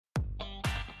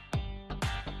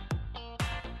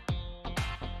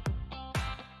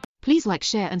Please like,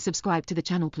 share and subscribe to the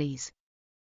channel, please.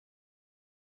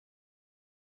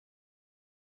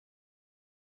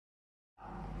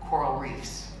 Coral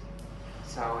reefs.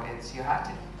 So it's, you have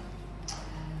to,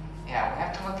 we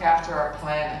have to look after our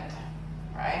planet,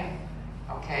 right?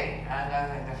 Okay,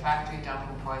 and the factory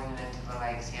dumping poison into the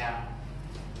lakes,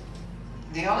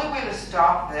 The only way to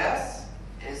stop this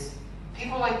is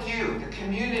people like you, the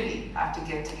community, have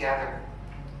to get together.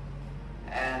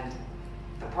 And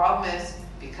the problem is,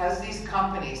 because these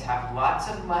companies have lots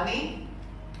of money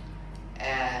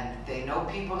and they know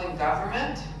people in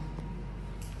government,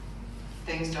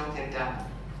 things don't get done.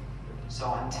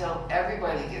 So until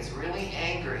everybody gets really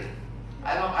angry,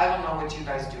 I don't know what you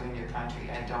guys do in your country,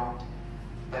 I don't.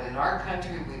 But in our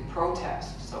country, we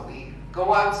protest. So we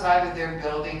go outside of their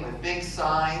building with big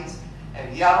signs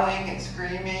and yelling and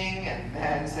screaming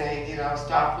and saying, you know,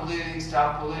 stop polluting,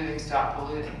 stop polluting, stop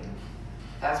polluting.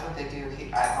 That's what they do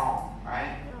at home,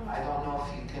 right? I don't know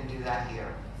if you can do that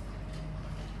here.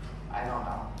 I don't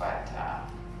know, but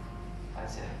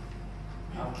that's it.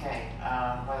 Okay,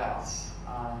 what else?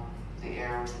 The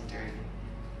air is dirty.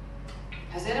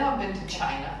 Has anyone been to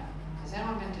China? Has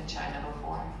anyone been to China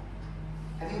before?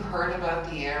 Have you heard about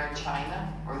the air in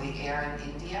China or the air in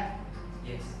India?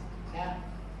 Yes. Yeah,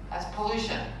 that's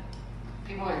pollution.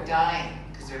 People are dying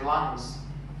because their lungs,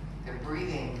 they're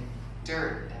breathing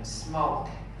dirt and smoke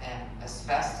and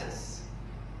asbestos,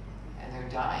 and they're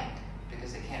dying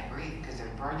because they can't breathe because they're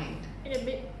burning. In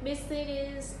the big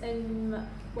cities,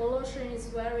 pollution is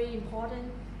very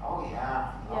important. Oh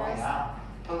yeah, oh Yes.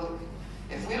 yeah.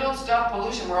 If we don't stop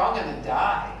pollution, we're all going to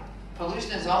die.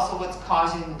 Pollution is also what's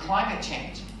causing climate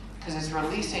change because it's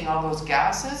releasing all those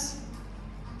gases,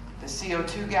 the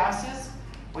CO2 gases,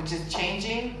 which is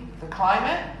changing the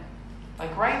climate.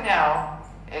 Like right now,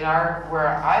 where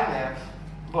I live,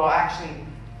 well actually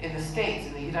in the States,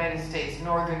 in the United States,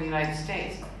 northern United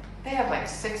States, they have like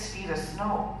 6 feet of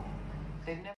snow.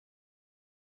 They've never